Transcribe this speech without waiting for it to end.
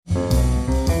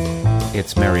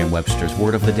It's Merriam-Webster's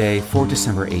Word of the Day for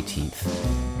December 18th.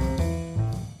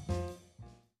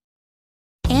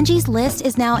 Angie's List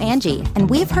is now Angie, and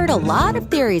we've heard a lot of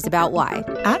theories about why.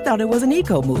 I thought it was an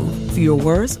eco move. Fewer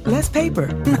words, less paper.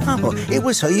 No, it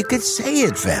was so you could say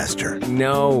it faster.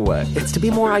 No, it's to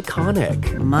be more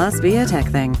iconic. Must be a tech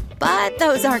thing. But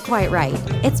those aren't quite right.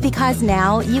 It's because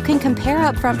now you can compare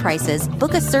upfront prices,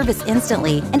 book a service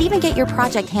instantly, and even get your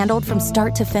project handled from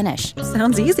start to finish.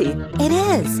 Sounds easy. It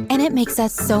is, and it makes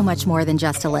us so much more than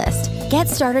just a list. Get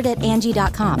started at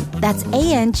Angie.com. That's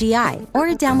ANGI, or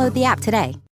download the app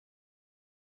today.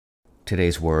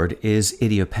 Today's word is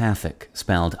idiopathic,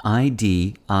 spelled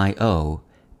I-D-I-O-P-A-T-H-I-C.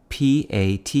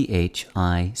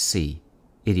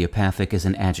 Idiopathic is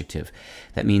an adjective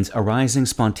that means arising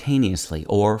spontaneously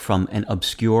or from an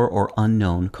obscure or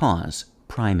unknown cause,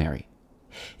 primary.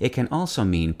 It can also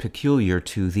mean peculiar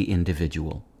to the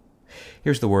individual.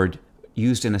 Here's the word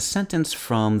used in a sentence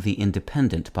from The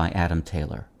Independent by Adam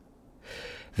Taylor.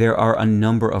 There are a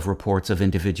number of reports of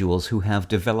individuals who have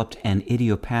developed an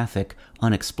idiopathic,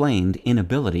 unexplained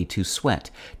inability to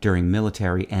sweat during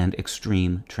military and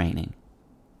extreme training.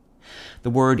 The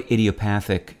word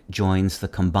idiopathic joins the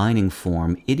combining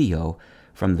form idio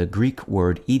from the Greek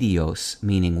word idios,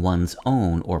 meaning one's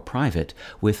own or private,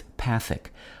 with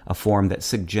pathic, a form that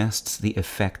suggests the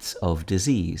effects of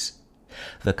disease.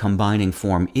 The combining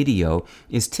form idio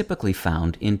is typically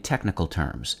found in technical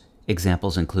terms.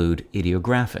 Examples include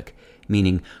idiographic,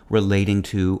 meaning relating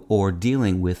to or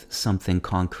dealing with something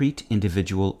concrete,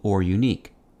 individual, or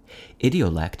unique.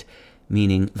 Idiolect,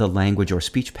 meaning the language or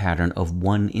speech pattern of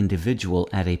one individual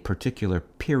at a particular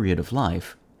period of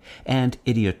life. And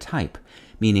idiotype,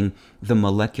 meaning the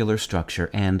molecular structure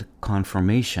and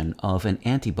conformation of an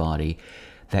antibody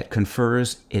that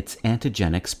confers its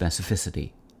antigenic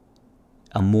specificity.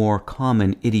 A more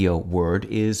common idio word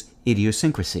is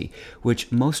idiosyncrasy,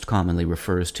 which most commonly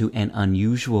refers to an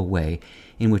unusual way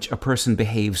in which a person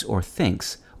behaves or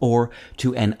thinks, or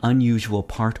to an unusual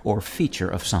part or feature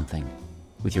of something.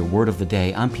 With your Word of the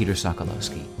Day, I'm Peter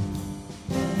Sokolowski.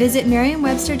 Visit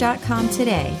Merriam-Webster.com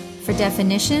today for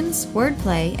definitions,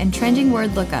 wordplay, and trending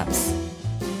word lookups.